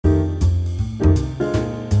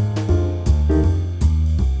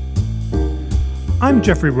I'm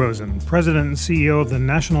Jeffrey Rosen, President and CEO of the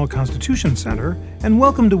National Constitution Center, and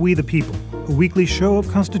welcome to We the People, a weekly show of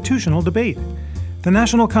constitutional debate. The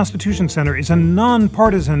National Constitution Center is a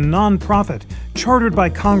nonpartisan nonprofit chartered by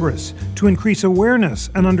Congress to increase awareness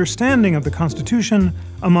and understanding of the Constitution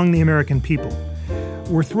among the American people.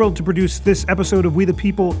 We're thrilled to produce this episode of We the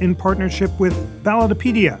People in partnership with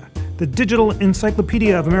Ballotpedia, the digital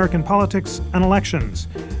encyclopedia of American politics and elections.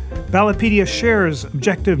 Ballotpedia shares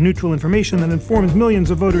objective, neutral information that informs millions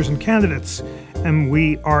of voters and candidates, and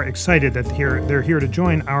we are excited that they're here to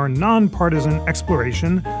join our nonpartisan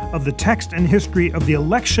exploration of the text and history of the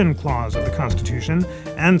Election Clause of the Constitution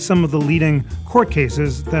and some of the leading court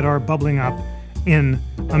cases that are bubbling up in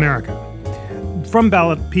America. From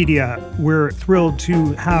Ballotpedia, we're thrilled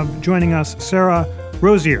to have joining us Sarah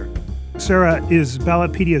Rosier. Sarah is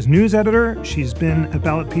Ballotpedia's news editor. She's been at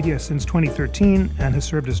Ballotpedia since 2013 and has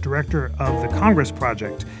served as director of the Congress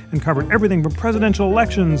Project and covered everything from presidential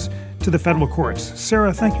elections to the federal courts.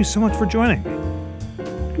 Sarah, thank you so much for joining.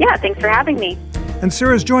 Yeah, thanks for having me. And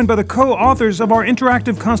Sarah is joined by the co-authors of our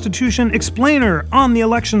interactive Constitution Explainer on the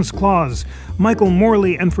Elections Clause, Michael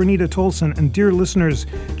Morley and Fernita Tolson. And dear listeners,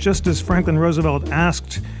 just as Franklin Roosevelt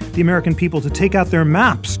asked the American people to take out their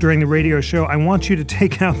maps during the radio show, I want you to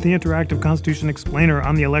take out the interactive Constitution Explainer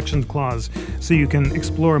on the Elections Clause so you can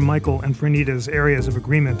explore Michael and Fernita's areas of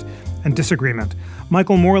agreement and disagreement.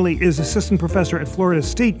 Michael Morley is assistant professor at Florida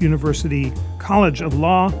State University College of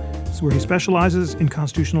Law, where he specializes in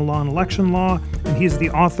constitutional law and election law, and he's the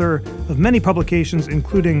author of many publications,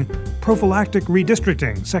 including Prophylactic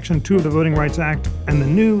Redistricting, Section 2 of the Voting Rights Act, and the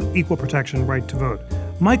new Equal Protection Right to Vote.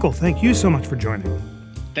 Michael, thank you so much for joining.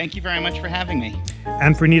 Thank you very much for having me.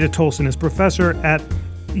 And Fernita Tolson is professor at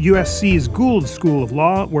USC's Gould School of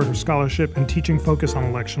Law, where her scholarship and teaching focus on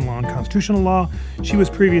election law and constitutional law. She was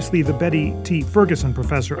previously the Betty T. Ferguson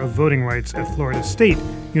Professor of Voting Rights at Florida State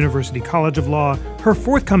University College of Law. Her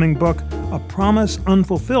forthcoming book, A Promise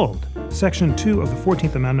Unfulfilled, Section 2 of the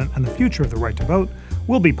 14th Amendment and the Future of the Right to Vote,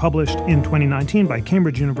 will be published in 2019 by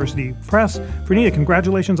Cambridge University Press. Fernita,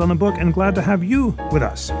 congratulations on the book and glad to have you with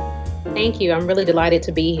us. Thank you. I'm really delighted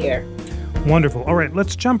to be here. Wonderful. All right,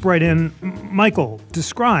 let's jump right in. Michael,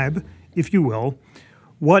 describe, if you will,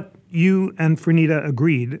 what you and Fernita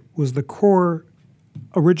agreed was the core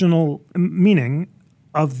original meaning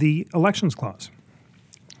of the Elections Clause.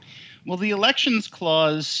 Well, the Elections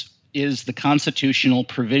Clause is the constitutional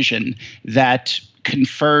provision that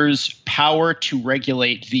confers power to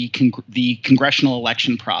regulate the congressional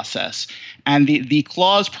election process. And the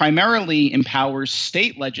clause primarily empowers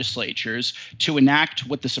state legislatures to enact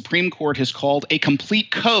what the Supreme Court has called a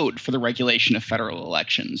complete code for the regulation of federal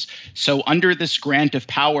elections. So under this grant of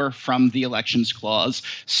power from the Elections Clause,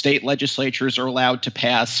 state legislatures are allowed to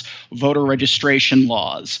pass voter registration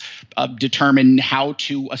laws, determine how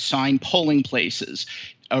to assign polling places,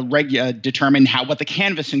 determine what the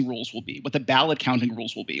canvassing rules will be, what the ballot counting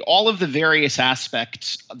rules will be, all of the various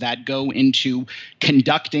aspects that go into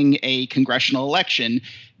conducting a congressional election.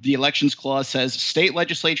 The Elections Clause says state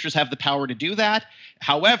legislatures have the power to do that.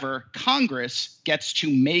 However, Congress gets to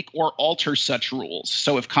make or alter such rules.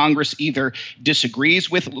 So if Congress either disagrees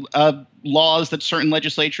with laws that certain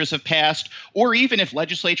legislatures have passed, or even if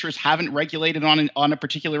legislatures haven't regulated on a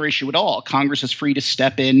particular issue at all, Congress is free to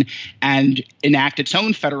step in and enact its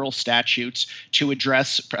own federal statutes to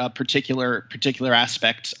address particular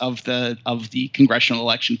aspects of the congressional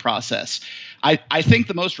election process. I think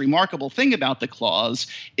the most remarkable thing about the clause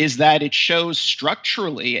is that it shows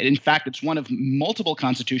structurally, and in fact, it's one of multiple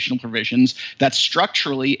constitutional provisions that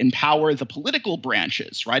structurally empower the political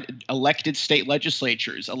branches, right? Elected state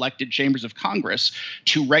legislatures, elected chambers of Congress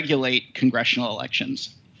to regulate congressional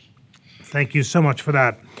elections. Thank you so much for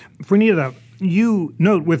that. Fernita, you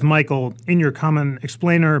note with Michael in your common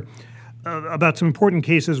explainer about some important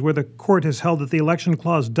cases where the court has held that the Election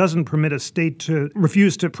Clause doesn't permit a state to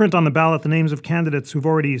refuse to print on the ballot the names of candidates who've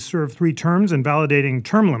already served 3 terms, invalidating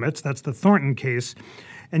term limits. That's the Thornton case.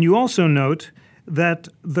 And you also note that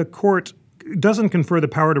the court doesn't confer the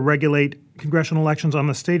power to regulate congressional elections on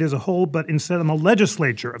the state as a whole, but instead on the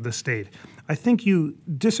legislature of the state. I think you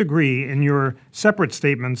disagree in your separate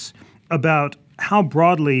statements about how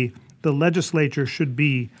broadly the legislature should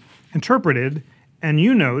be interpreted, and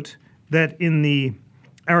you note that in the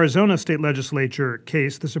Arizona state legislature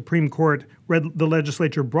case, the Supreme Court read the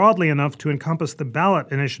legislature broadly enough to encompass the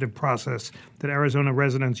ballot initiative process that Arizona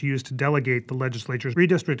residents use to delegate the legislature's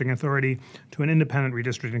redistricting authority to an independent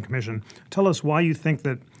redistricting commission. Tell us why you think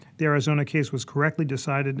that the Arizona case was correctly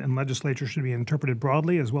decided and legislature should be interpreted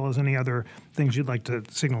broadly, as well as any other things you'd like to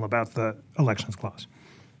signal about the Elections Clause.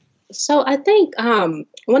 So I think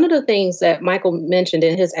one of the things that Michael mentioned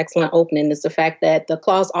in his excellent opening is the fact that the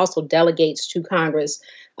clause also delegates to Congress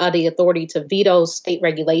the authority to veto state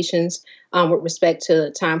regulations with respect to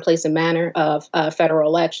the time, place, and manner of federal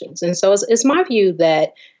elections. And so it's my view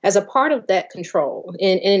that as a part of that control,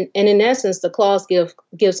 and in essence, the clause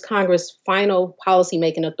gives Congress final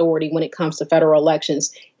policymaking authority when it comes to federal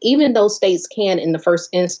elections, even though states can, in the first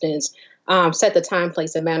instance, set the time,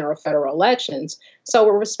 place, and manner of federal elections. So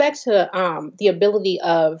with respect to the ability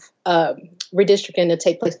of redistricting to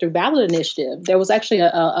take place through ballot initiative, there was actually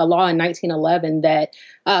a law in 1911 that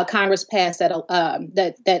Congress passed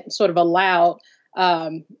that sort of allowed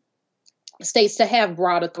states to have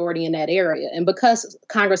broad authority in that area. And because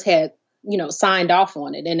Congress had signed off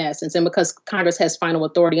on it in essence, and because Congress has final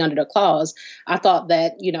authority under the clause, I thought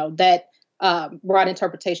that, that broad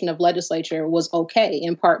interpretation of legislature was okay,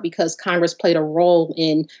 in part because Congress played a role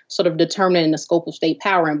in sort of determining the scope of state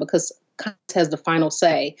power, and because Congress has the final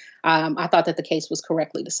say, I thought that the case was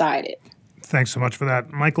correctly decided. Thanks so much for that.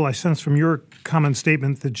 Michael, I sense from your comment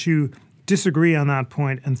statement that you disagree on that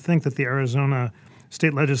point and think that the Arizona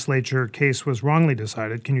state legislature case was wrongly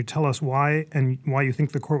decided. Can you tell us why, and why you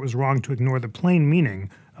think the court was wrong to ignore the plain meaning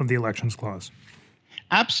of the Elections Clause?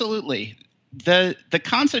 Absolutely. The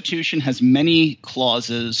Constitution has many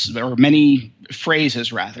clauses, or many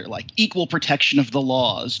phrases rather, like equal protection of the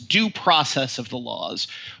laws, due process of the laws,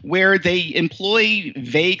 where they employ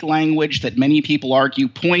vague language that many people argue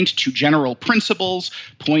point to general principles,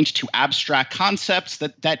 point to abstract concepts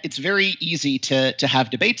that it's very easy to have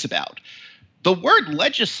debates about. The word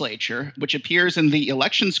legislature, which appears in the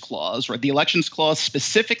Elections Clause, or the Elections Clause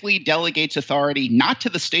specifically delegates authority not to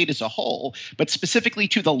the state as a whole, but specifically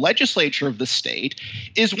to the legislature of the state,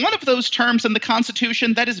 is one of those terms in the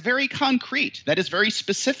Constitution that is very concrete, that is very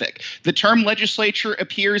specific. The term legislature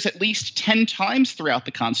appears at least 10 times throughout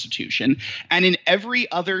the Constitution, and in every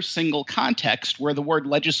other single context where the word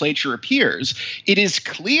legislature appears, it is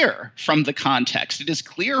clear from the context, it is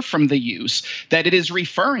clear from the use that it is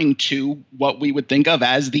referring to what we would think of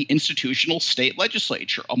as the institutional state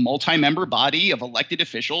legislature, a multi-member body of elected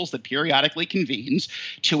officials that periodically convenes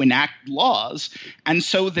to enact laws. And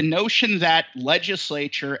so the notion that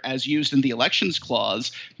legislature, as used in the Elections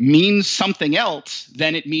Clause, means something else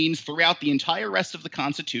than it means throughout the entire rest of the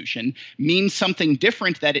Constitution, means something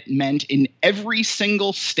different that it meant in every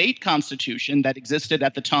single state constitution that existed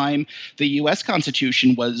at the time the U.S.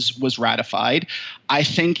 Constitution was ratified, I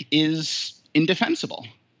think is indefensible.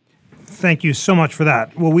 Thank you so much for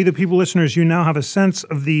that. Well, We the People listeners, you now have a sense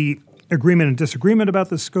of the agreement and disagreement about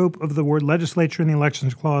the scope of the word legislature in the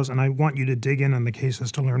Elections Clause, and I want you to dig in on the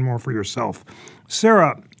cases to learn more for yourself.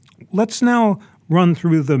 Sarah, let's now run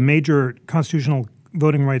through the major constitutional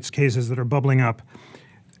voting rights cases that are bubbling up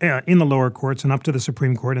in the lower courts and up to the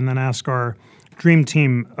Supreme Court, and then ask our dream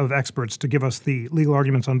team of experts to give us the legal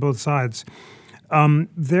arguments on both sides.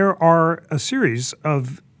 There are a series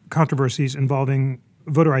of controversies involving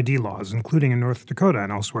voter ID laws, including in North Dakota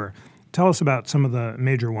and elsewhere. Tell us about some of the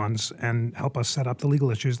major ones and help us set up the legal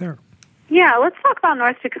issues there. Yeah, let's talk about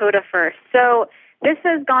North Dakota first. So this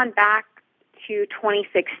has gone back to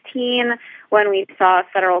 2016 when we saw a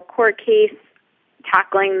federal court case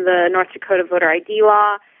tackling the North Dakota voter ID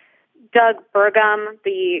law. Doug Burgum,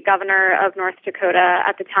 the governor of North Dakota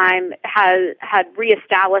at the time, had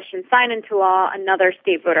reestablished and signed into law another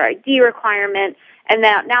state voter ID requirement, and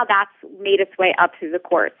now that's made its way up through the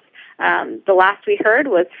courts. The last we heard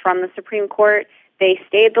was from the Supreme Court. They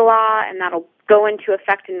stayed the law, and that'll go into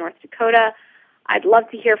effect in North Dakota. I'd love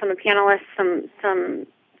to hear from the panelists some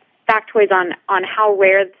factoids on how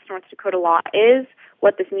rare this North Dakota law is,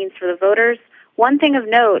 what this means for the voters. One thing of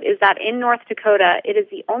note is that in North Dakota, it is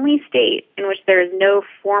the only state in which there is no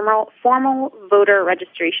formal voter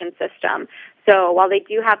registration system. So while they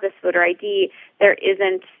do have this voter ID, there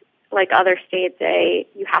isn't, like other states,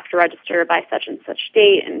 you have to register by such and such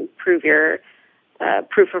date and prove your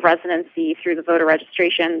proof of residency through the voter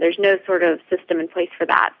registration. There's no sort of system in place for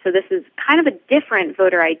that. So this is kind of a different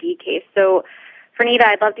voter ID case. So, Fernita,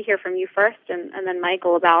 I'd love to hear from you first, and then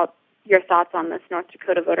Michael, about your thoughts on this North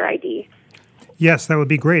Dakota voter ID. Yes, that would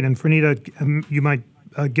be great. And Fernita, you might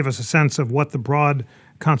give us a sense of what the broad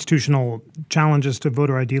constitutional challenges to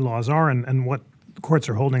voter ID laws are and what courts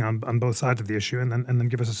are holding on both sides of the issue, and then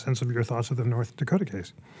give us a sense of your thoughts of the North Dakota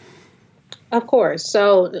case. Of course.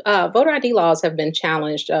 So voter ID laws have been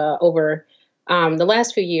challenged over the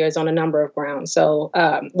last few years on a number of grounds. So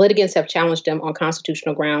litigants have challenged them on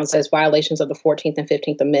constitutional grounds as violations of the 14th and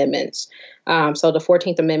 15th Amendments. So the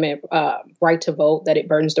 14th Amendment right to vote, that it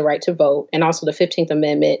burdens the right to vote, and also the 15th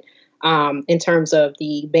Amendment in terms of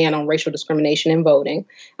the ban on racial discrimination in voting.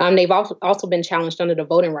 They've also been challenged under the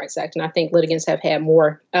Voting Rights Act, and I think litigants have had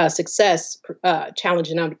more success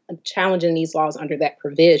challenging these laws under that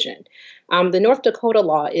provision. The North Dakota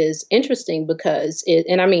law is interesting because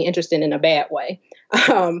and I mean interesting in a bad way,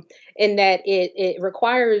 in that it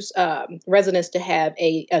requires residents to have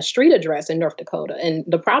a street address in North Dakota. And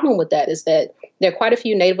the problem with that is that there are quite a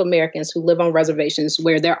few Native Americans who live on reservations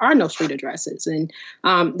where there are no street addresses. And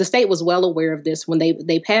the state was well aware of this when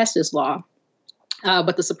they passed this law.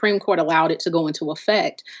 But the Supreme Court allowed it to go into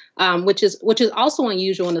effect, which is also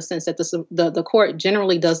unusual in the sense that the court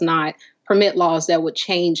generally does not permit laws that would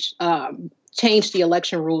change the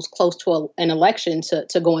election rules close to an election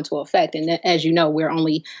to go into effect. And as you know, we're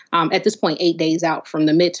only at this point 8 days out from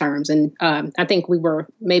the midterms. And I think we were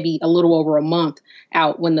maybe a little over a month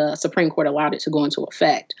out when the Supreme Court allowed it to go into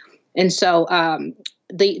effect. And so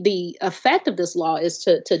the effect of this law is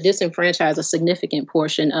to disenfranchise a significant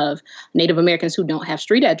portion of Native Americans who don't have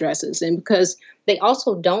street addresses. And because they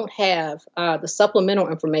also don't have the supplemental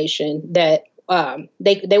information that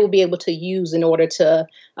they will be able to use in order to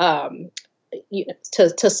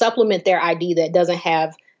supplement their ID that doesn't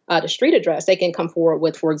have the street address. They can come forward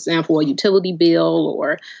with, for example, a utility bill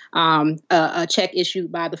or a check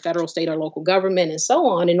issued by the federal, state, or local government and so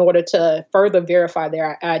on in order to further verify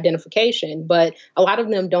their identification. But a lot of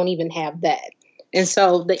them don't even have that. And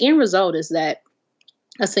so the end result is that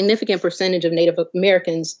a significant percentage of Native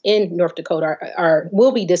Americans in North Dakota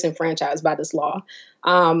will be disenfranchised by this law.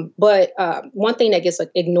 But one thing that gets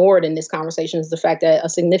ignored in this conversation is the fact that a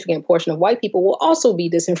significant portion of white people will also be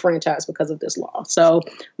disenfranchised because of this law. So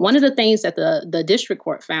one of the things that the district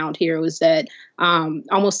court found here was that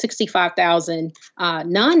almost 65,000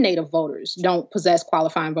 non-Native voters don't possess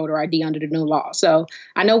qualifying voter ID under the new law. So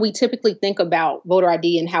I know we typically think about voter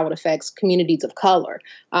ID and how it affects communities of color,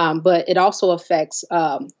 but it also affects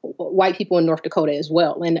white people in North Dakota as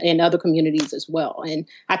well and other communities as well. And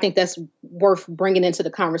I think that's worth bringing into the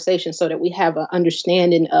conversation so that we have an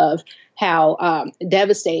understanding of how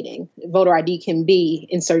devastating voter ID can be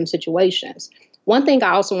in certain situations. One thing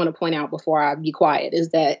I also want to point out before I be quiet is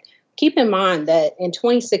that keep in mind that in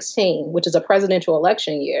 2016, which is a presidential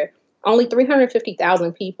election year, only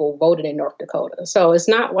 350,000 people voted in North Dakota. So it's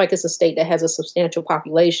not like it's a state that has a substantial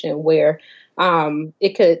population where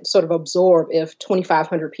it could sort of absorb if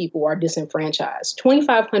 2,500 people are disenfranchised.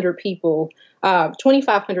 2,500 people,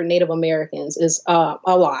 2,500 Native Americans is a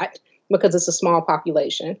lot because it's a small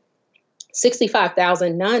population.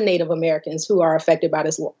 65,000 non-Native Americans who are affected by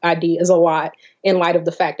this ID is a lot in light of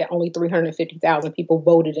the fact that only 350,000 people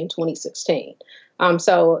voted in 2016.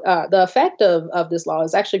 So the effect of this law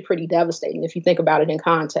is actually pretty devastating if you think about it in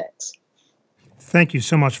context. Thank you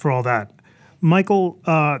so much for all that. Michael,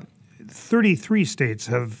 33 states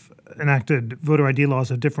have enacted voter ID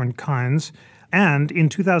laws of different kinds. And in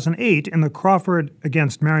 2008, in the Crawford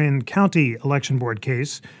against Marion County Election Board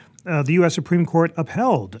case, the U.S. Supreme Court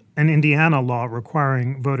upheld an Indiana law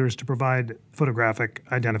requiring voters to provide photographic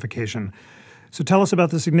identification. So tell us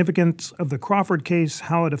about the significance of the Crawford case,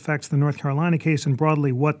 how it affects the North Carolina case, and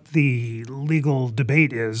broadly what the legal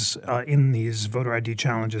debate is in these voter ID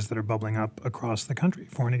challenges that are bubbling up across the country,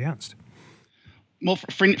 for and against. Well,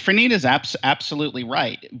 Fernita's absolutely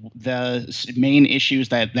right. The main issues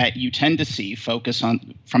that you tend to see focus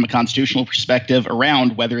on, from a constitutional perspective,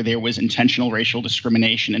 around whether there was intentional racial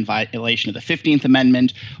discrimination in violation of the 15th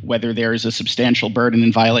Amendment, whether there is a substantial burden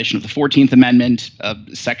in violation of the 14th Amendment,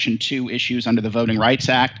 Section 2 issues under the Voting Rights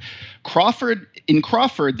Act. In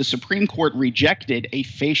Crawford, the Supreme Court rejected a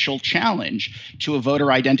facial challenge to a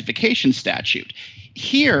voter identification statute.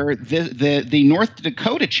 Here, the North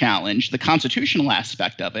Dakota challenge, the constitutional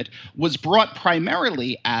aspect of it, was brought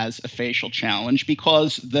primarily as a facial challenge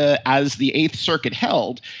because, as the Eighth Circuit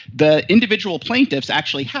held, the individual plaintiffs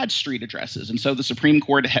actually had street addresses. And so the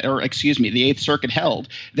the Eighth Circuit held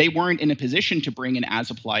they weren't in a position to bring an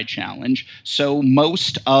as-applied challenge. So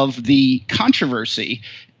most of the controversy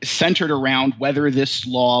centered around whether this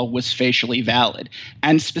law was facially valid.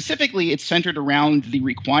 And specifically, it's centered around the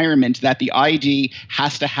requirement that the ID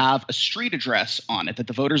has to have a street address on it, that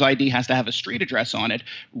the voter's ID has to have a street address on it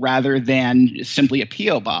rather than simply a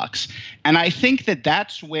P.O. box. And I think that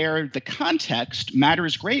that's where the context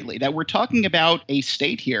matters greatly, that we're talking about a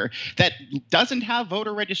state here that doesn't have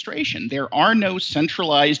voter registration. There are no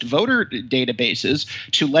centralized voter databases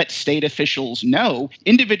to let state officials know.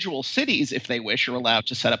 Individual cities, if they wish, are allowed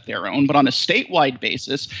to set set up their own. But on a statewide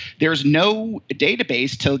basis, there's no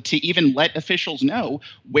database to even let officials know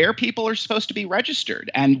where people are supposed to be registered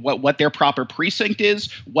and what their proper precinct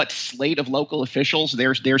is, what slate of local officials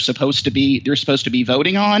they're supposed to be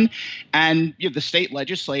voting on. And the state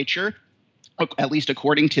legislature, at least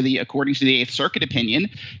according to the Eighth Circuit opinion,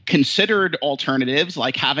 considered alternatives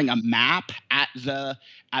like having a map at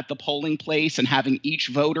the polling place and having each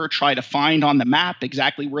voter try to find on the map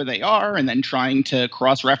exactly where they are, and then trying to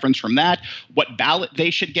cross-reference from that what ballot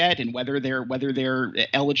they should get and whether they're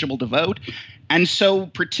eligible to vote. And so,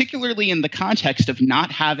 particularly in the context of not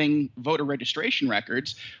having voter registration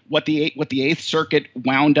records, what the Eighth Circuit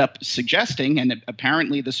wound up suggesting, and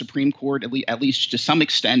apparently the Supreme Court, at least to some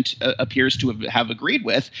extent, appears to have agreed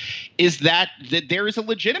with, is that there is a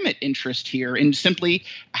legitimate interest here in simply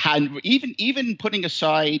even putting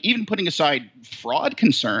aside fraud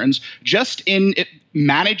concerns, just in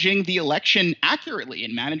managing the election accurately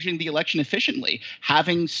and managing the election efficiently,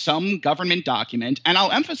 having some government document. And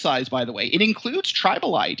I'll emphasize, by the way, it includes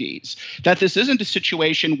tribal IDs, that this isn't a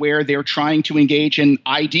situation where they're trying to engage in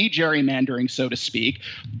ID gerrymandering, so to speak,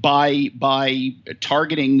 by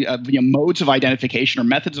targeting modes of identification or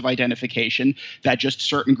methods of identification that just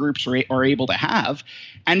certain groups are able to have.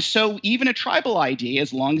 And so even a tribal ID,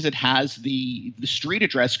 as long as it has the street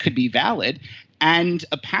address, could be valid. And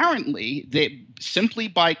apparently, simply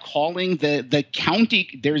by calling the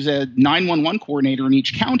county, there's a 911 coordinator in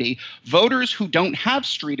each county, voters who don't have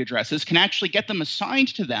street addresses can actually get them assigned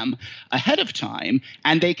to them ahead of time,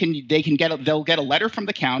 and they'll get a letter from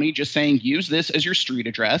the county just saying use this as your street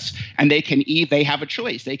address, and they have a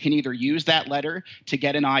choice. They can either use that letter to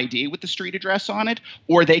get an ID with the street address on it,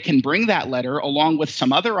 or they can bring that letter along with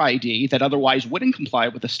some other ID that otherwise wouldn't comply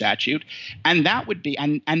with the statute, and that would be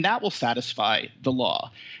and that will satisfy the law.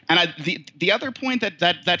 And the other point that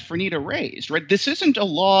Fernita raised, right? This isn't a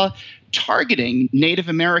law targeting Native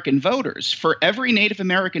American voters. For every Native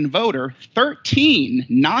American voter, 13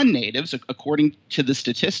 non-natives, according to the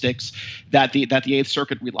statistics that the Eighth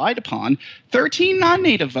Circuit relied upon, 13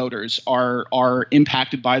 non-native voters are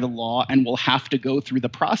impacted by the law and will have to go through the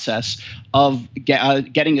process of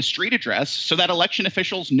getting a street address so that election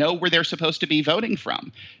officials know where they're supposed to be voting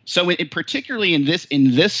from. So particularly in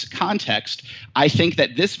this context, I think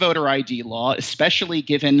that this voter ID law, especially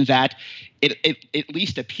given that it at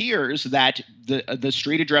least appears that the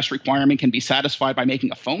street address requirement can be satisfied by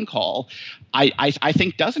making a phone call, I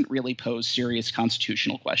think doesn't really pose serious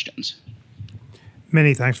constitutional questions.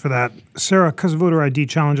 Many thanks for that. Sarah, because voter ID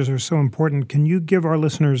challenges are so important, can you give our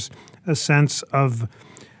listeners a sense of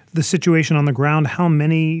the situation on the ground? How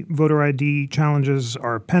many voter ID challenges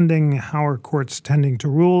are pending? How are courts tending to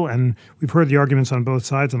rule? And we've heard the arguments on both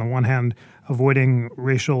sides. On the one hand, avoiding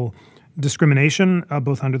racial discrimination,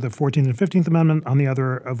 both under the 14th and 15th Amendment. On the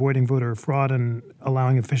other, avoiding voter fraud and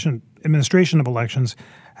allowing efficient administration of elections.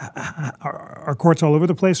 Are courts all over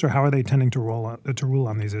the place, or how are they tending to rule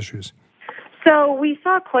on these issues? So we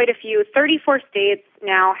saw quite a few. 34 states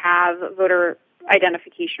now have voter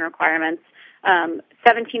identification requirements.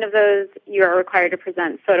 17 of those, you are required to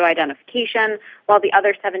present photo identification, while the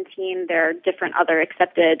other 17, there are different other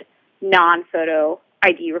accepted non-photo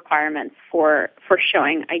ID requirements for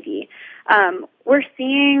showing ID. We're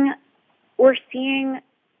seeing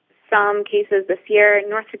some cases this year,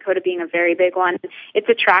 North Dakota being a very big one. It's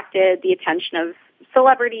attracted the attention of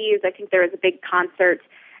celebrities. I think there was a big concert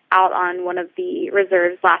out on one of the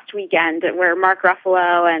reserves last weekend where Mark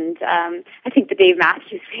Ruffalo and I think the Dave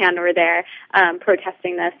Matthews Band were there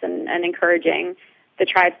protesting this and encouraging the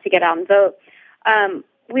tribes to get out and vote.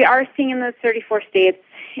 We are seeing in those 34 states,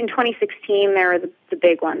 in 2016, there were the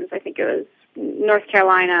big ones. I think it was North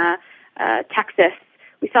Carolina, Texas.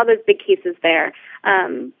 We saw those big cases there.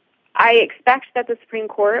 I expect that the Supreme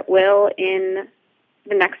Court will, in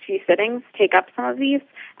the next few sittings, take up some of these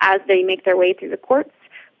as they make their way through the courts.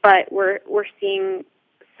 But we're seeing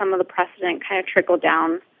some of the precedent kind of trickle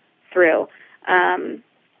down through.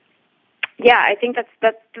 I think that's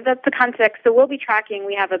the context. So we'll be tracking.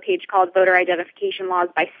 We have a page called Voter Identification Laws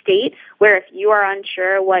by State, where if you are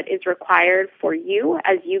unsure what is required for you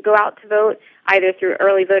as you go out to vote, either through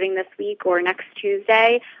early voting this week or next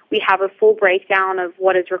Tuesday, we have a full breakdown of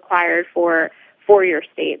what is required for your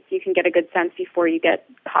state. So you can get a good sense before you get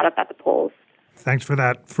caught up at the polls. Thanks for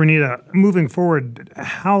that. Fernita, moving forward,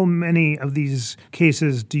 how many of these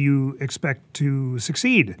cases do you expect to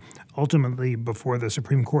succeed ultimately before the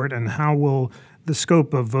Supreme Court, and how will the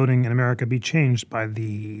scope of voting in America be changed by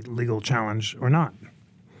the legal challenge or not?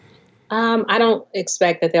 I don't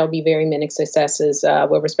expect that there'll be very many successes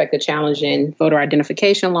with respect to challenging voter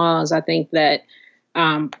identification laws. I think that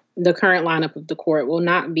the current lineup of the court will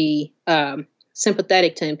not be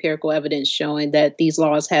sympathetic to empirical evidence showing that these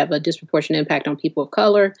laws have a disproportionate impact on people of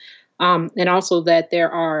color, and also that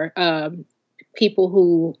there are people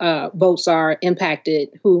who votes are impacted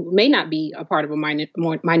who may not be a part of a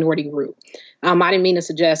minority group. I didn't mean to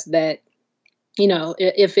suggest that,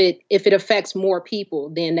 if it affects more people,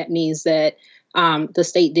 then that means that the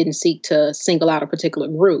state didn't seek to single out a particular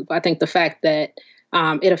group. I think the fact that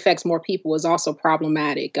it affects more people is also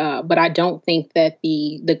problematic. But I don't think that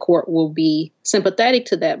the court will be sympathetic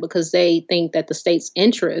to that because they think that the state's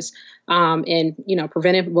interest in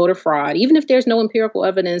preventing voter fraud, even if there's no empirical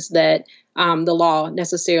evidence that the law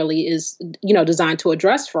necessarily is designed to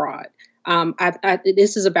address fraud.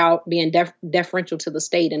 This is about being deferential to the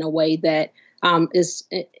state in a way that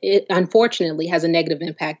it unfortunately has a negative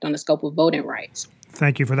impact on the scope of voting rights.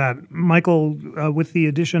 Thank you for that. Michael, with the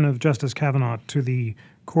addition of Justice Kavanaugh to the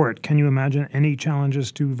court, can you imagine any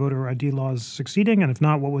challenges to voter ID laws succeeding? And if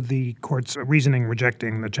not, what would the court's reasoning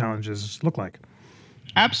rejecting the challenges look like?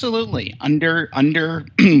 Absolutely. Under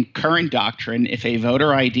current doctrine, if a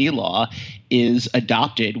voter ID law is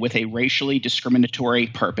adopted with a racially discriminatory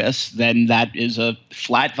purpose, then that is a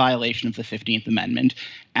flat violation of the 15th Amendment,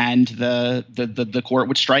 and the court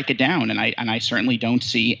would strike it down. And I certainly don't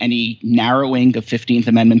see any narrowing of 15th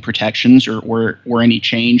Amendment protections or any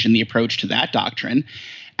change in the approach to that doctrine.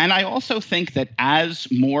 And I also think that as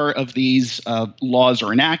more of these laws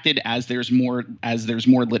are enacted, as there's more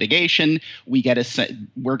litigation,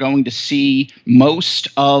 we're going to see most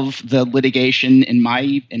of the litigation, in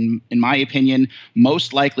my opinion,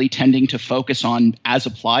 most likely tending to focus on as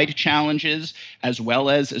applied challenges, as well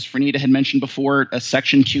as Franita had mentioned before,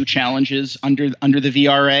 Section 2 challenges under the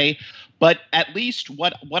VRA. But at least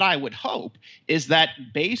what I would hope is that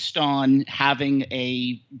based on having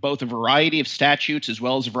both a variety of statutes as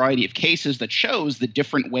well as a variety of cases that shows the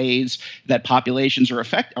different ways that populations are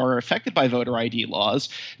affected by voter ID laws,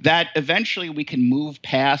 that eventually we can move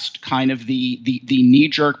past kind of the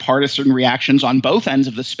knee-jerk partisan reactions on both ends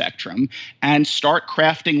of the spectrum and start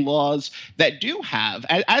crafting laws that do have,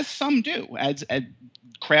 as some do, as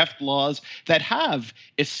craft laws that have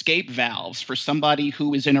escape valves for somebody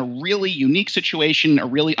who is in a really unique situation, a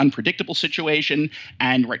really unpredictable situation,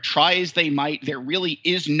 and try as they might, there really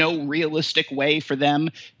is no realistic way for them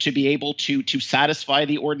to be able to satisfy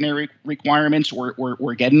the ordinary requirements or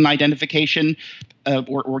get an identification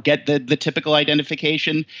or get the typical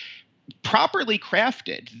identification. Properly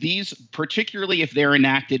crafted, these, particularly if they're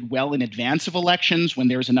enacted well in advance of elections when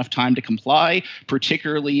there's enough time to comply,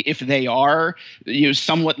 particularly if they are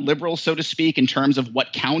somewhat liberal, so to speak, in terms of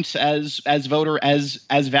what counts as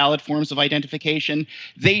valid forms of identification,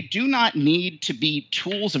 they do not need to be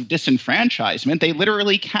tools of disenfranchisement. They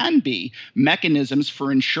literally can be mechanisms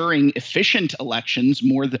for ensuring efficient elections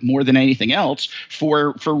more than anything else,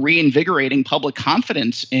 for reinvigorating public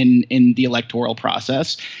confidence in the electoral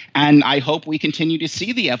process. And I hope we continue to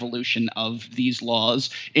see the evolution of these laws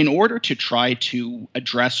in order to try to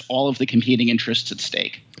address all of the competing interests at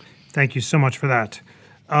stake. Thank you so much for that.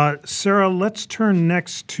 Sarah, let's turn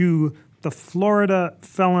next to the Florida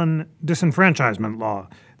felon disenfranchisement law.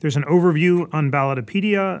 There's an overview on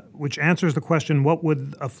Ballotopedia which answers the question, what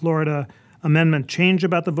would a Florida amendment change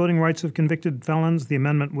about the voting rights of convicted felons? The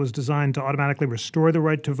amendment was designed to automatically restore the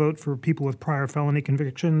right to vote for people with prior felony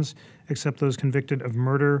convictions, except those convicted of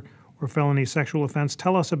murder or felony sexual offense.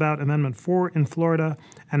 Tell us about Amendment 4 in Florida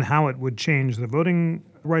and how it would change the voting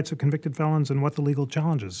rights of convicted felons and what the legal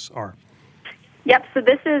challenges are. Yep, so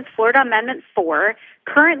this is Florida Amendment 4.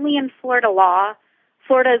 Currently in Florida law,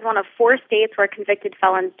 Florida is one of 4 states where convicted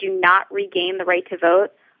felons do not regain the right to vote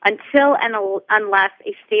until and unless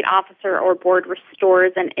a state officer or board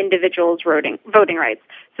restores an individual's voting rights.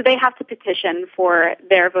 So they have to petition for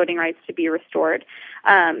their voting rights to be restored.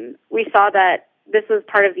 We saw that this was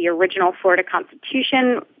part of the original Florida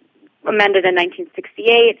Constitution, amended in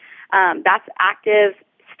 1968. That's active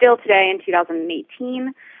still today in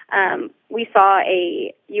 2018. We saw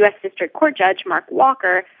a U.S. District Court Judge, Mark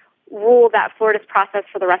Walker, rule that Florida's process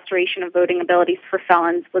for the restoration of voting abilities for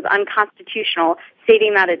felons was unconstitutional,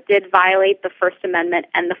 stating that it did violate the First Amendment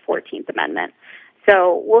and the 14th Amendment.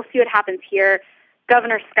 So we'll see what happens here.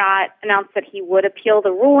 Governor Scott announced that he would appeal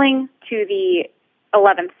the ruling to the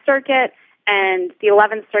 11th Circuit, and the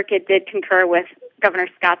 11th Circuit did concur with Governor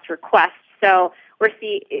Scott's request. So we're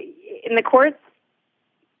seeing in the courts,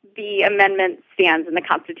 the amendment stands in the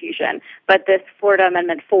Constitution, but this Florida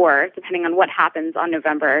Amendment 4, depending on what happens on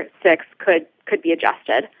November 6th, could be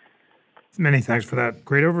adjusted. Many thanks for that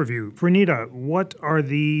great overview. Franita, what are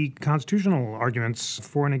the constitutional arguments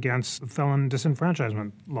for and against felon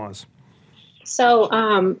disenfranchisement laws? So,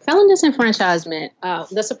 felon disenfranchisement,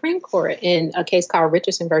 the Supreme Court in a case called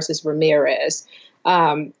Richardson versus Ramirez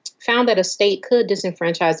found that a state could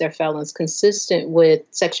disenfranchise their felons consistent with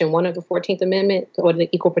Section 1 of the 14th Amendment or the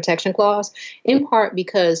Equal Protection Clause, in part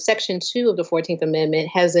because Section 2 of the 14th Amendment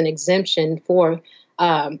has an exemption for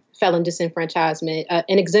felon disenfranchisement,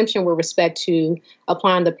 an exemption with respect to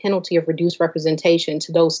applying the penalty of reduced representation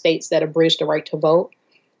to those states that abridge the right to vote.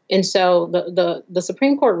 And so the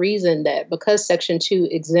Supreme Court reasoned that because Section 2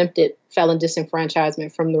 exempted felon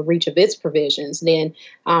disenfranchisement from the reach of its provisions, then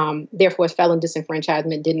therefore felon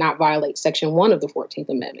disenfranchisement did not violate Section 1 of the 14th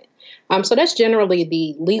Amendment. So that's generally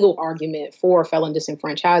the legal argument for felon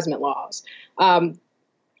disenfranchisement laws.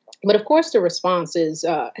 But of course, the response is,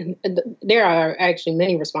 there are actually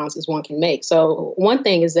many responses one can make. So one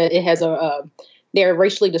thing is that it has they're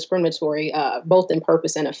racially discriminatory, both in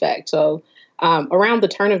purpose and effect. So around the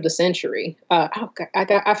turn of the century,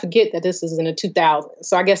 I forget that this is in the 2000s,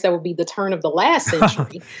 so I guess that would be the turn of the last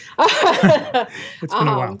century. It's been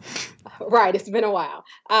a while. Right, it's been a while.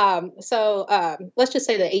 So let's just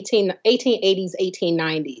say the 1880s,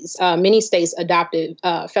 1890s, many states adopted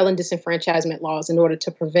felon disenfranchisement laws in order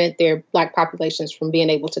to prevent their Black populations from being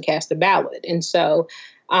able to cast a ballot. And so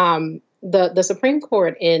the Supreme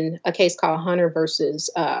Court in a case called Hunter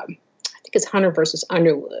versus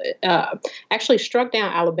Underwood, actually struck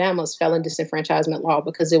down Alabama's felon disenfranchisement law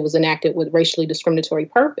because it was enacted with racially discriminatory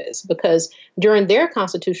purpose. Because during their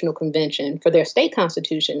constitutional convention for their state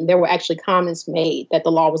constitution, there were actually comments made that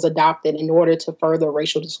the law was adopted in order to further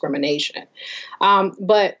racial discrimination.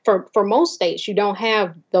 But for most states, you don't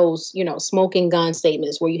have those, smoking gun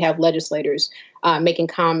statements where you have legislators making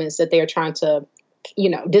comments that they are trying to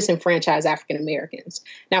disenfranchise African Americans.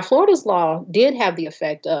 Now, Florida's law did have the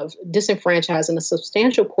effect of disenfranchising a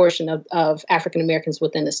substantial portion of African Americans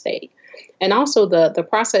within the state. And also the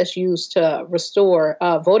process used to restore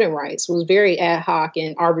voting rights was very ad hoc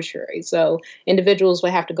and arbitrary. So individuals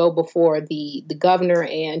would have to go before the governor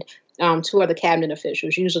and two other cabinet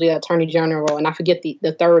officials, usually the attorney general, and I forget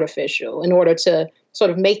the third official, in order to sort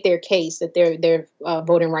of make their case that their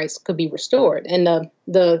voting rights could be restored. And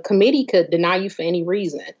the committee could deny you for any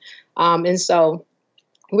reason. And so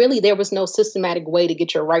really there was no systematic way to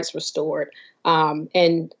get your rights restored.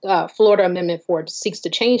 And Florida Amendment 4 seeks to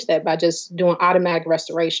change that by just doing automatic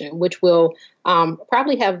restoration, which will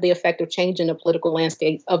probably have the effect of changing the political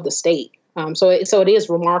landscape of the state. So it is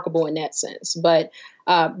remarkable in that sense. But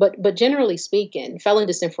generally speaking, felon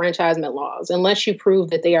disenfranchisement laws, unless you prove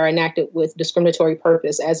that they are enacted with discriminatory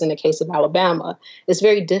purpose, as in the case of Alabama, it's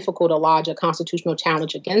very difficult to lodge a constitutional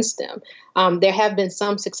challenge against them. There have been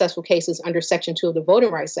some successful cases under Section 2 of the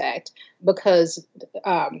Voting Rights Act because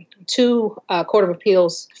two Court of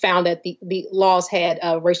Appeals found that the laws had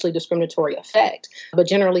a racially discriminatory effect. But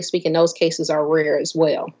generally speaking, those cases are rare as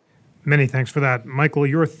well. Many thanks for that. Michael,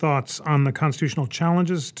 your thoughts on the constitutional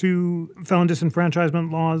challenges to felon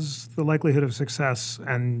disenfranchisement laws, the likelihood of success,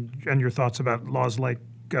 and your thoughts about laws like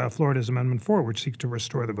Florida's Amendment 4, which seeks to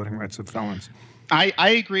restore the voting rights of felons. I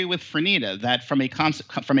agree with Franita that from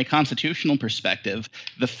a constitutional perspective,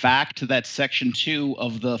 the fact that Section 2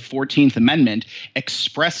 of the 14th Amendment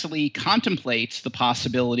expressly contemplates the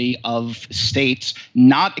possibility of states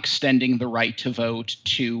not extending the right to vote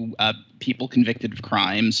to people convicted of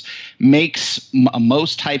crimes makes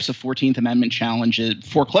most types of 14th Amendment challenges,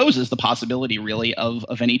 forecloses the possibility really of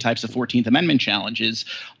any types of 14th Amendment challenges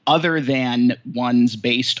other than ones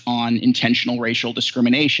based on intentional racial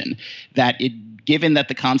discrimination. Given that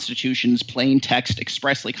the Constitution's plain text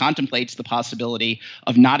expressly contemplates the possibility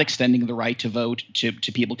of not extending the right to vote to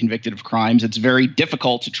people convicted of crimes, it's very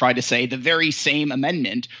difficult to try to say the very same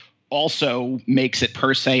amendment also makes it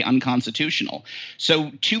per se unconstitutional. So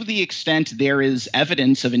to the extent there is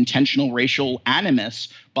evidence of intentional racial animus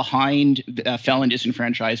behind felon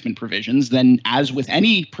disenfranchisement provisions, then as with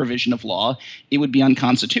any provision of law, it would be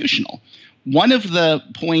unconstitutional. One of the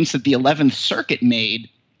points that the 11th Circuit made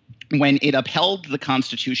when it upheld the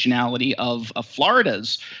constitutionality of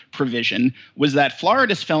Florida's provision was that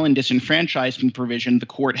Florida's felon disenfranchisement provision, the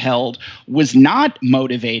court held, was not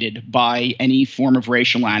motivated by any form of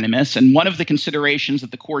racial animus. And one of the considerations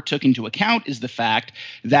that the court took into account is the fact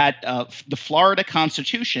that the Florida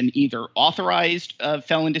Constitution either authorized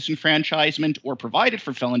felon disenfranchisement or provided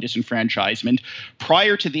for felon disenfranchisement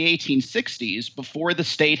prior to the 1860s, before the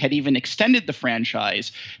state had even extended the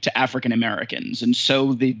franchise to African Americans. And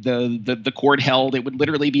so the the court held it would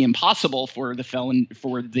literally be impossible for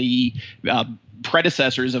the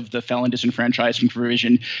predecessors of the felon disenfranchisement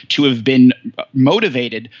provision to have been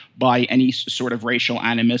motivated by any sort of racial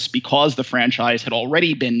animus, because the franchise had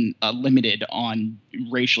already been limited on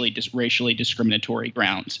racially discriminatory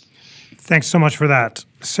grounds. Thanks so much for that.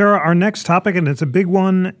 Sarah, our next topic, and it's a big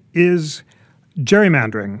one, is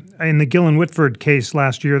gerrymandering. In the Gillen-Whitford case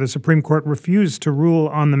last year, the Supreme Court refused to rule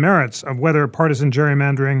on the merits of whether partisan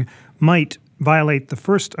gerrymandering might violate the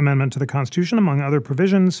First Amendment to the Constitution, among other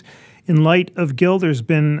provisions. In light of Gill, there's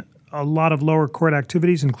been a lot of lower court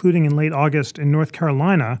activities, including in late August in North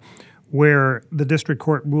Carolina, where the district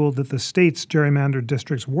court ruled that the state's gerrymandered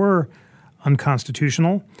districts were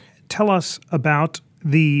unconstitutional. Tell us about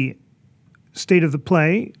the state of the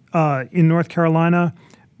play in North Carolina,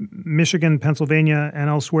 Michigan, Pennsylvania, and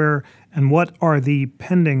elsewhere, and what are the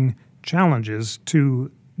pending challenges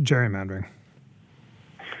to gerrymandering?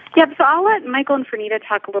 Yep, so I'll let Michael and Fernita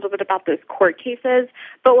talk a little bit about those court cases,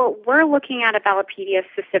 but what we're looking at Ballotpedia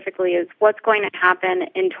specifically is what's going to happen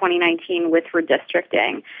in 2019 with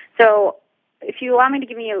redistricting. So if you allow me to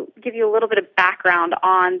give you a little bit of background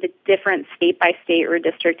on the different state-by-state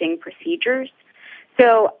redistricting procedures.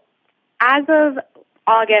 So as of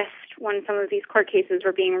August, when some of these court cases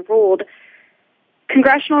were being ruled,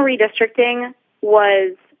 congressional redistricting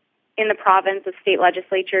was in the province of state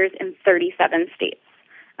legislatures in 37 states.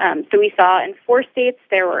 So we saw in 4 states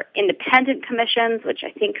there were independent commissions, which I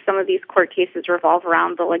think some of these court cases revolve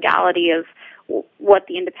around the legality of what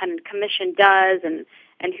the independent commission does and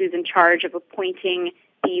who's in charge of appointing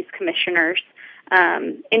these commissioners.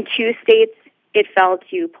 In 2 states, it fell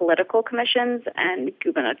to political commissions and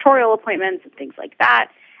gubernatorial appointments and things like that.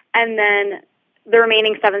 And then the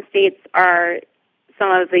remaining 7 states are some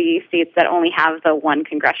of the states that only have the 1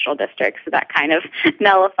 congressional district, so that kind of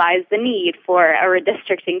nullifies the need for a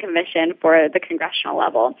redistricting commission for the congressional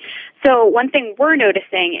level. So one thing we're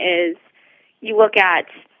noticing is you look at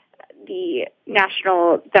the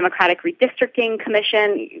National Democratic Redistricting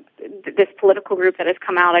Commission, this political group that has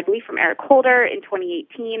come out, I believe, from Eric Holder in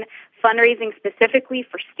 2018, fundraising specifically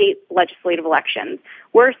for state legislative elections.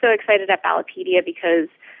 We're so excited at Ballotpedia because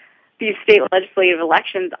these state legislative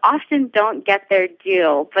elections often don't get their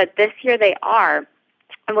due, but this year they are.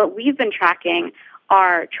 And what we've been tracking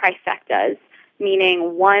are trifectas,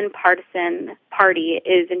 meaning one partisan party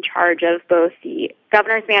is in charge of both the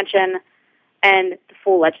governor's mansion and the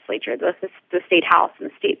full legislature, the state house and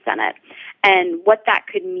the state senate. And what that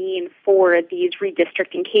could mean for these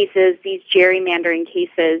redistricting cases, these gerrymandering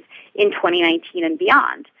cases in 2019 and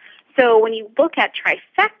beyond. So when you look at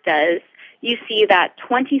trifectas, you see that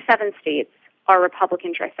 27 states are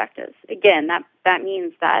Republican trifectas. Again, that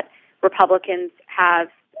means that Republicans have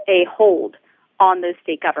a hold on those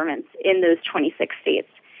state governments in those 26 states.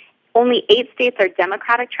 Only 8 states are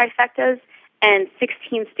Democratic trifectas, and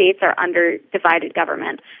 16 states are under divided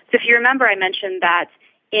government. So if you remember, I mentioned that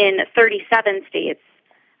in 37 states,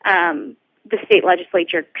 the state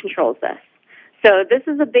legislature controls this. So this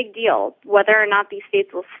is a big deal, whether or not these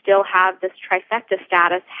states will still have this trifecta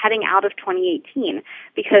status heading out of 2018,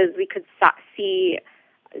 because we could see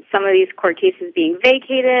some of these court cases being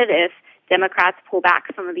vacated if Democrats pull back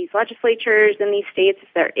some of these legislatures in these states, if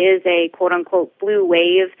there is a quote-unquote blue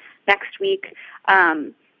wave next week.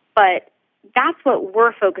 But that's what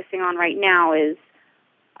we're focusing on right now is,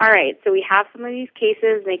 all right, so we have some of these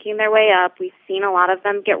cases making their way up. We've seen a lot of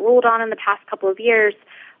them get ruled on in the past couple of years.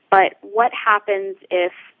 But what happens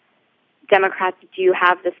if Democrats do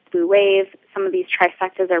have this blue wave, some of these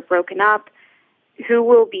trifectas are broken up? Who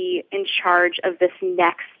will be in charge of this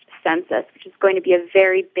next census, which is going to be a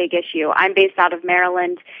very big issue? I'm based out of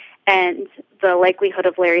Maryland, and the likelihood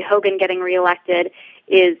of Larry Hogan getting reelected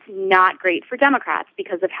is not great for Democrats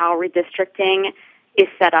because of how redistricting is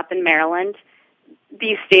set up in Maryland.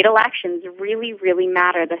 These state elections really, really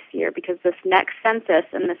matter this year because this next census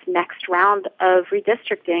and this next round of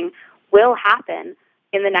redistricting will happen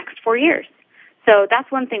in the next 4 years. So that's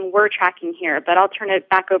one thing we're tracking here, but I'll turn it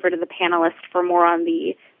back over to the panelists for more on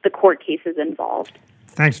the court cases involved.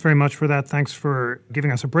 Thanks very much for that. Thanks for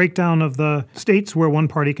giving us a breakdown of the states where one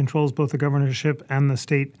party controls both the governorship and the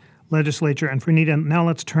state legislature. And Fernita, now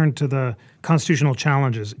let's turn to the constitutional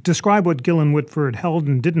challenges. Describe what Gillen-Whitford held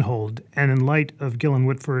and didn't hold, and in light of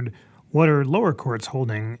Gillen-Whitford, what are lower courts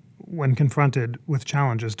holding when confronted with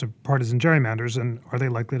challenges to partisan gerrymanders, and are they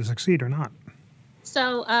likely to succeed or not?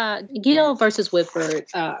 So Gill versus Whitford,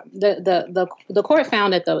 the court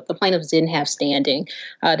found that the plaintiffs didn't have standing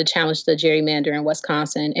to challenge the gerrymander in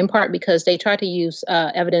Wisconsin, in part because they tried to use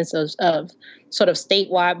evidence of sort of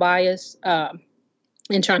statewide bias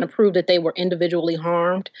and trying to prove that they were individually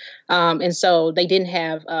harmed. And so they didn't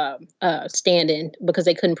have stand-in because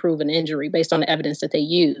they couldn't prove an injury based on the evidence that they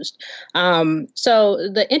used. So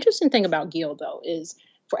the interesting thing about Gill, though, is,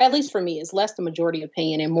 for at least for me, is less the majority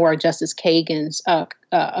opinion and more Justice Kagan's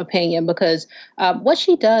opinion, because what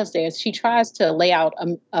she does there is she tries to lay out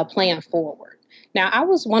a plan forward. Now, I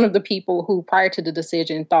was one of the people who, prior to the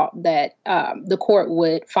decision, thought that the court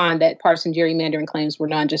would find that partisan gerrymandering claims were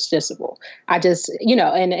non-justiciable. I just,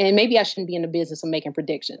 and maybe I shouldn't be in the business of making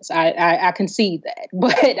predictions. I concede that.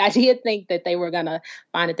 But I did think that they were going to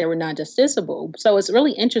find that they were non-justiciable. So it's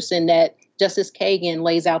really interesting that Justice Kagan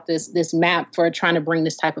lays out this map for trying to bring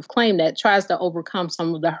this type of claim that tries to overcome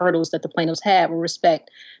some of the hurdles that the plaintiffs had with respect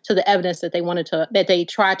to the evidence that they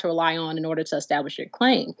tried to rely on in order to establish their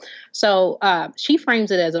claim. So she frames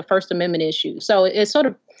it as a First Amendment issue. So it sort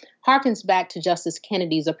of harkens back to Justice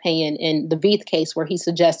Kennedy's opinion in the Veith case, where he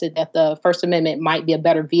suggested that the First Amendment might be a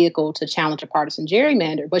better vehicle to challenge a partisan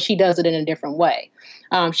gerrymander, but she does it in a different way.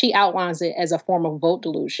 She outlines it as a form of vote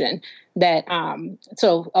dilution, that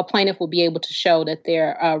so a plaintiff will be able to show that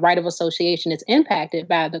their right of association is impacted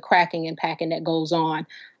by the cracking and packing that goes on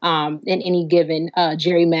in any given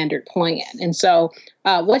gerrymandered plan. And so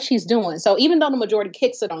what she's doing, so even though the majority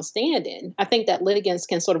kicks it on stand-in, I think that litigants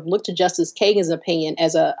can sort of look to Justice Kagan's opinion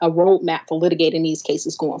as a roadmap for litigating these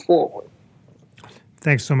cases going forward.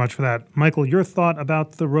 Thanks so much for that. Michael, your thought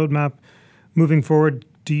about the roadmap moving forward,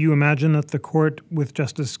 do you imagine that the court with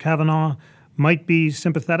Justice Kavanaugh might be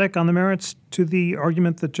sympathetic on the merits to the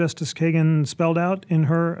argument that Justice Kagan spelled out in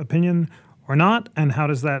her opinion or not? And how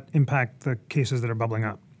does that impact the cases that are bubbling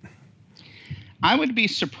up? I would be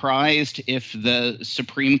surprised if the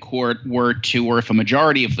Supreme Court were to, or if a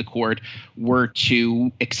majority of the court were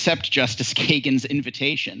to accept Justice Kagan's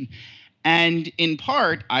invitation. And in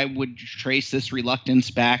part, I would trace this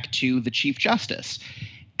reluctance back to the Chief Justice.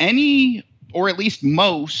 Any, or at least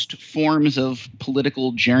most, forms of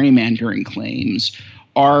political gerrymandering claims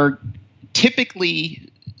are typically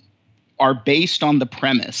based on the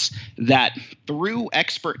premise that through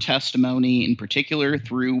expert testimony, in particular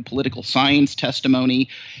through political science testimony,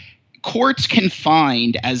 courts can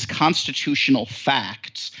find as constitutional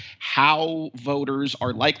facts how voters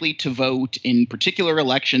are likely to vote in particular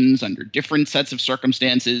elections under different sets of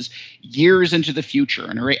circumstances years into the future,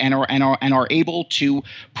 and are able to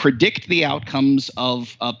predict the outcomes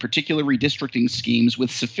of particular redistricting schemes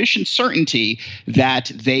with sufficient certainty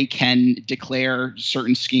that they can declare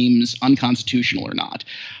certain schemes unconstitutional or not.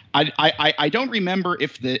 I don't remember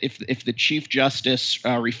if the Chief Justice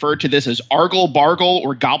referred to this as argle bargle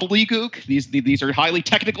or gobbledygook. These are highly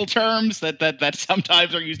technical terms that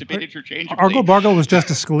sometimes are used a bit interchangeably. Argle bargle was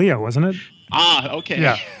Justice Scalia, wasn't it? Ah, okay.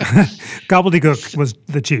 Yeah, gobbledygook was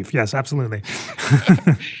the chief. Yes, absolutely.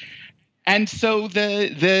 And so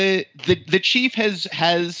the chief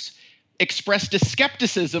has expressed a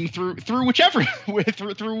skepticism through whichever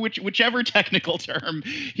technical term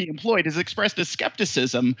he employed, has expressed a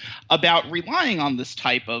skepticism about relying on this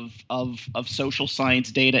type of social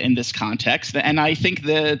science data in this context. And I think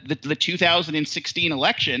the 2016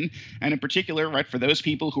 election, and in particular, right, for those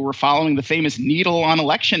people who were following the famous needle on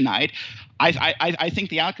election night, I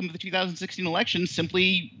think the outcome of the 2016 election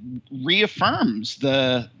simply reaffirms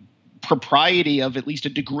the propriety of at least a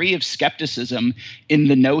degree of skepticism in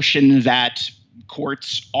the notion that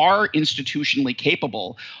courts are institutionally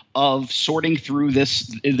capable of sorting through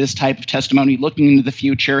this type of testimony, looking into the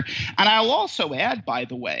future. And I'll also add, by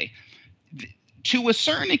the way, to a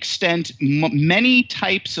certain extent, many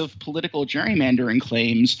types of political gerrymandering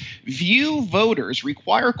claims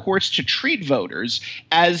require courts to treat voters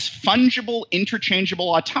as fungible, interchangeable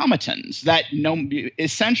automatons that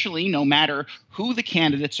essentially, no matter who the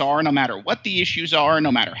candidates are, no matter what the issues are, no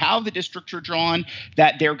matter how the districts are drawn,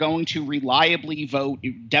 that they're going to reliably vote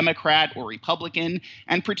Democrat or Republican,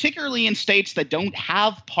 and particularly in states that don't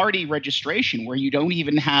have party registration, where you don't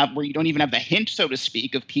even have the hint, so to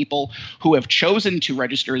speak, of people who have chosen to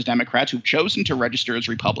register as Democrats, who've chosen to register as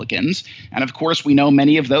Republicans. And of course, we know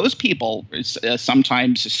many of those people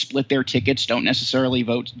sometimes split their tickets, don't necessarily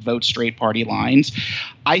vote straight party lines.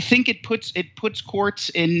 I think it puts courts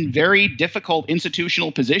in very difficult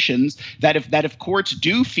institutional positions that if courts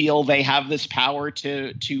do feel they have this power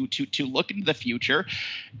to look into the future,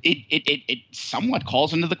 it somewhat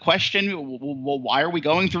calls into the question, well, why are we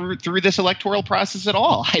going through this electoral process at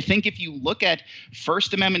all? I think if you look at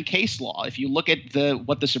First Amendment case law, if you look look at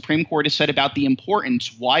what the Supreme Court has said about the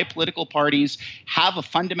importance, why political parties have a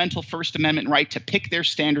fundamental First Amendment right to pick their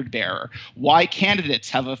standard bearer, why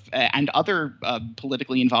candidates and other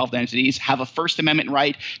politically involved entities have a First Amendment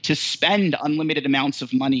right to spend unlimited amounts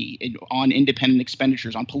of money on independent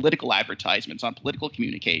expenditures, on political advertisements, on political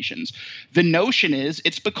communications. The notion is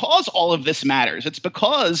it's because all of this matters. It's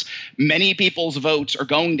because many people's votes are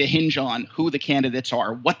going to hinge on who the candidates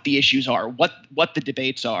are, what the issues are, what the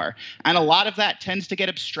debates are. And a lot of that tends to get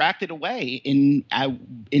abstracted away in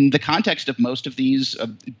the context of most of these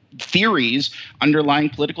theories underlying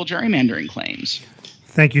political gerrymandering claims.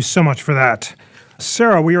 Thank you so much for that.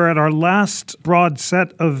 Sarah, we are at our last broad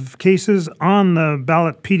set of cases on the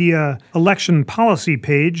Ballotpedia election policy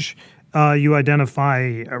page. You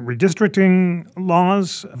identify redistricting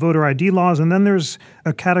laws, voter ID laws, and then there's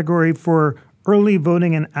a category for early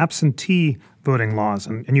voting and absentee voting laws,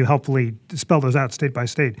 and you helpfully spell those out state by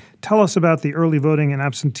state. Tell us about the early voting and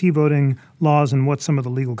absentee voting laws and what some of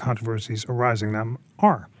the legal controversies arising them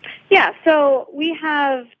are. Yeah, so we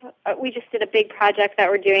just did a big project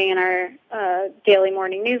that we're doing in our daily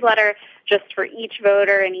morning newsletter just for each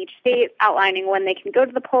voter in each state, outlining when they can go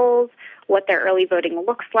to the polls, what their early voting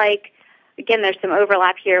looks like. Again, there's some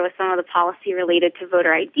overlap here with some of the policy related to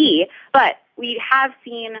voter ID, but we have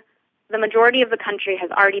seen the majority of the country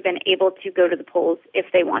has already been able to go to the polls if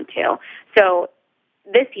they want to. So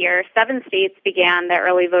this year, 7 states began their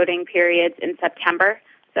early voting periods in September.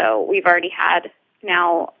 So we've already had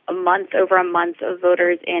now over a month of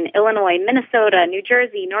voters in Illinois, Minnesota, New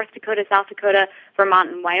Jersey, North Dakota, South Dakota, Vermont,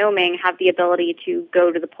 and Wyoming have the ability to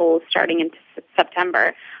go to the polls starting in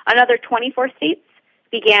September. Another 24 states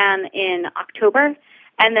began in October,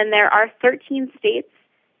 and then there are 13 states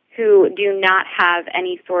who do not have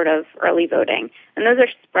any sort of early voting. And those are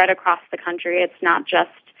spread across the country. It's not just,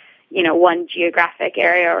 one geographic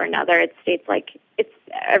area or another. It's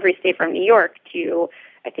every state from New York to,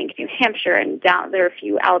 I think, New Hampshire, and down there are a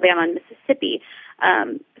few, Alabama and Mississippi.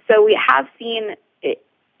 So we have seen it,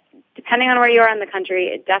 depending on where you are in the country,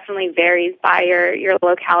 it definitely varies by your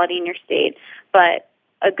locality and your state. But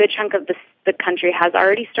a good chunk of the country has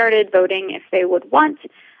already started voting if they would want.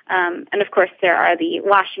 And of course, there are the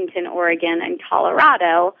Washington, Oregon, and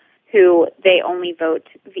Colorado who they only vote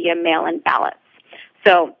via mail-in ballots.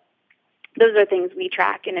 So those are things we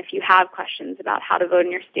track. And if you have questions about how to vote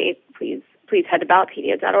in your state, please head to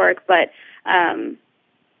ballotpedia.org. But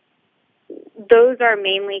those are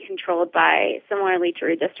mainly controlled by, similarly to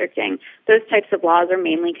redistricting, those types of laws are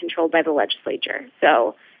mainly controlled by the legislature.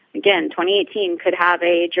 So again, 2018 could have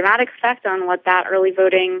a dramatic effect on what that early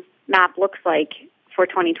voting map looks like for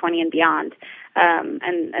 2020 and beyond.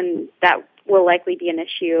 And that will likely be an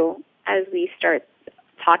issue as we start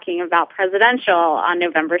talking about presidential on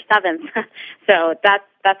November 7th. So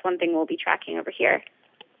that's one thing we'll be tracking over here.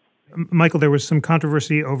 Michael, there was some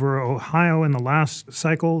controversy over Ohio in the last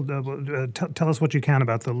cycle. Tell us what you can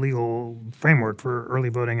about the legal framework for early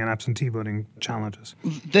voting and absentee voting challenges.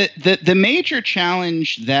 The major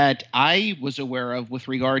challenge that I was aware of with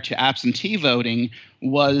regard to absentee voting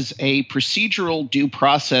was a procedural due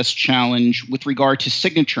process challenge with regard to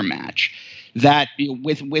signature match. That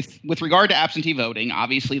with regard to absentee voting,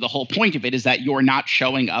 obviously the whole point of it is that you're not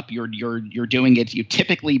showing up. You're doing it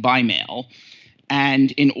typically by mail.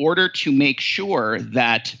 And in order to make sure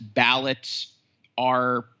that ballots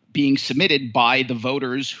are being submitted by the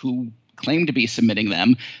voters who claim to be submitting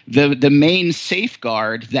them, the main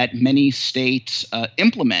safeguard that many states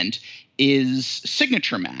implement is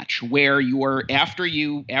signature match, where after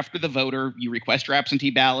the voter, you request your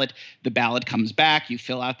absentee ballot, the ballot comes back, you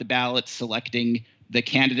fill out the ballot selecting the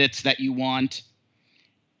candidates that you want.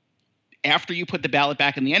 After you put the ballot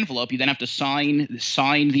back in the envelope, you then have to sign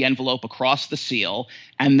the envelope across the seal.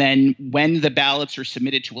 And then when the ballots are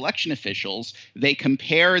submitted to election officials, they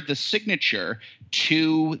compare the signature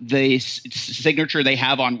to the signature they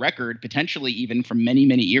have on record, potentially even from many,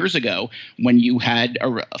 many years ago when you had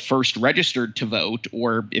first registered to vote,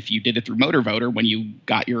 or if you did it through Motor Voter, when you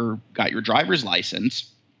got your driver's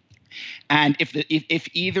license. And if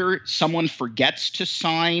either someone forgets to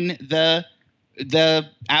sign the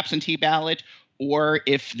absentee ballot, or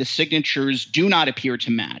if the signatures do not appear to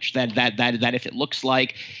match, that if it looks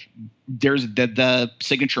like the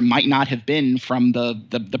signature might not have been from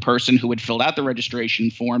the person who had filled out the registration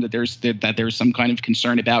form, that there's some kind of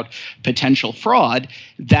concern about potential fraud,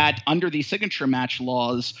 that under the signature match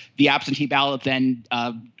laws, the absentee ballot then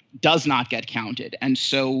does not get counted. And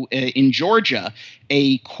so in Georgia,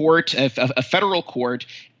 a federal court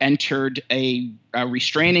entered a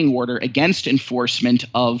restraining order against enforcement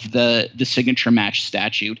of the signature match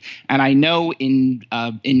statute. And I know in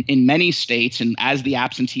many states, and as the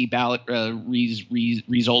absentee ballot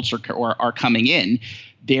results are coming in,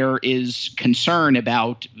 there is concern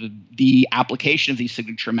about the application of these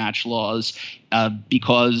signature match laws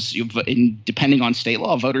because depending on state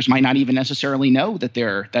law, voters might not even necessarily know that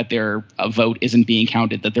their vote isn't being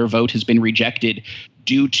counted, that their vote has been rejected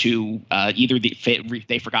due to either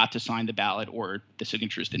they forgot to sign the ballot or the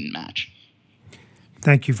signatures didn't match.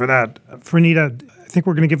 Thank you for that. Franita, I think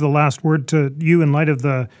we're going to give the last word to you in light of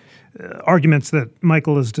the arguments that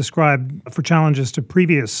Michael has described for challenges to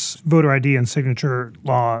previous voter ID and signature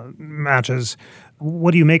law matches.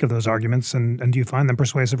 What do you make of those arguments, and do you find them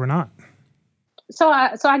persuasive or not? So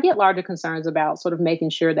I get larger concerns about sort of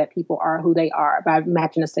making sure that people are who they are by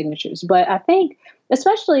matching the signatures. But I think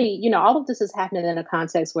especially, all of this is happening in a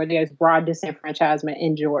context where there's broad disenfranchisement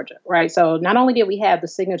in Georgia, right? So not only did we have the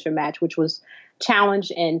signature match, which was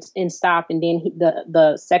challenged and stopped, and then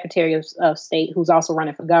the Secretary of State, who's also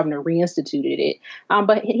running for governor, reinstituted it.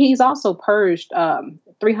 But he's also purged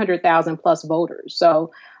 300,000 plus voters.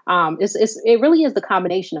 So it really is the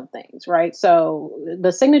combination of things, right? So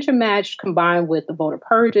the signature match combined with the voter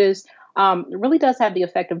purges really does have the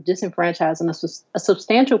effect of disenfranchising a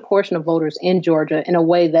substantial portion of voters in Georgia in a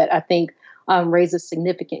way that I think raises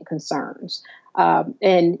significant concerns.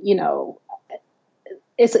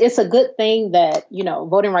 It's a good thing that,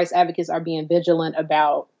 voting rights advocates are being vigilant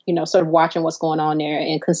about, sort of watching what's going on there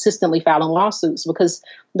and consistently filing lawsuits, because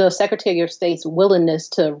the Secretary of State's willingness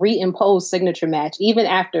to reimpose signature match, even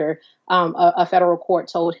after a federal court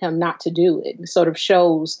told him not to do it, sort of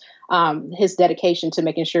shows his dedication to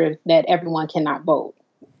making sure that everyone cannot vote.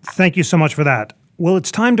 Thank you so much for that. Well,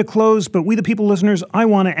 it's time to close, but We the People listeners, I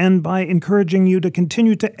want to end by encouraging you to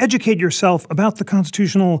continue to educate yourself about the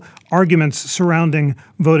constitutional arguments surrounding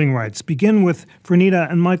voting rights. Begin with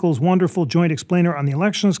Franita and Michael's wonderful joint explainer on the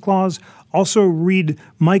Elections Clause. Also read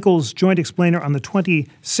Michael's joint explainer on the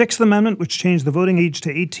 26th Amendment, which changed the voting age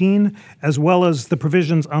to 18, as well as the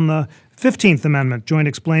provisions on the 15th Amendment, joint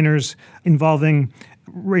explainers involving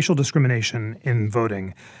racial discrimination in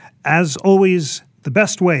voting. As always, the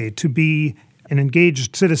best way to be an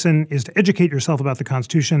engaged citizen is to educate yourself about the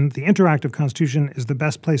Constitution. The interactive Constitution is the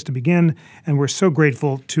best place to begin, and we're so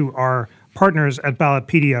grateful to our partners at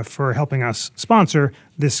Ballotpedia for helping us sponsor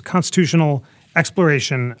this constitutional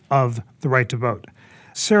exploration of the right to vote.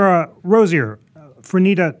 Sarah Rosier,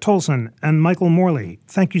 Franita Tolson, and Michael Morley,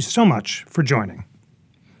 thank you so much for joining.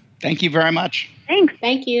 Thank you very much. Thanks.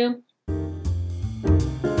 Thank you.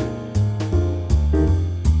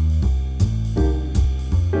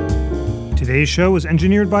 Today's show was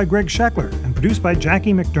engineered by Greg Scheckler and produced by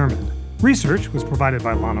Jackie McDermott. Research was provided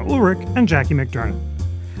by Lana Ulrich and Jackie McDermott.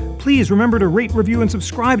 Please remember to rate, review, and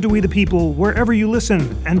subscribe to We the People wherever you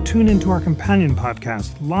listen, and tune into our companion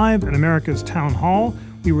podcast, Live at America's Town Hall.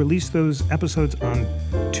 We release those episodes on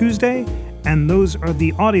Tuesday, and those are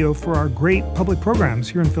the audio for our great public programs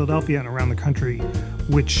here in Philadelphia and around the country,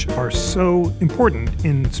 which are so important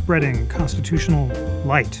in spreading constitutional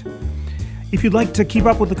light. If you'd like to keep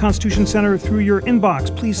up with the Constitution Center through your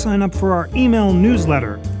inbox, please sign up for our email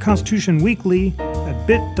newsletter, Constitution Weekly, at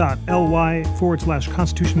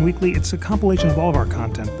bit.ly/Constitution Weekly. It's a compilation of all of our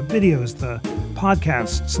content, the videos, the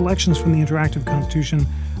podcasts, selections from the interactive Constitution,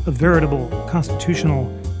 a veritable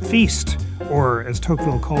constitutional feast, or as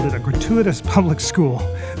Tocqueville called it, a gratuitous public school.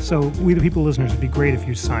 So We the People listeners, it'd be great if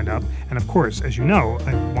you signed up. And of course, as you know,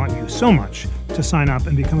 I want you so much to sign up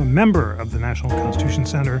and become a member of the National Constitution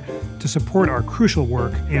Center to support our crucial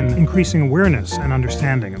work in increasing awareness and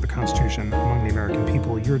understanding of the Constitution among the American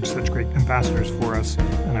people. You're such great ambassadors for us,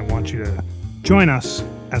 and I want you to join us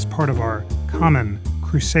as part of our common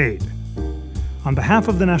crusade. On behalf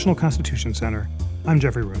of the National Constitution Center, I'm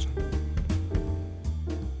Jeffrey Rosen.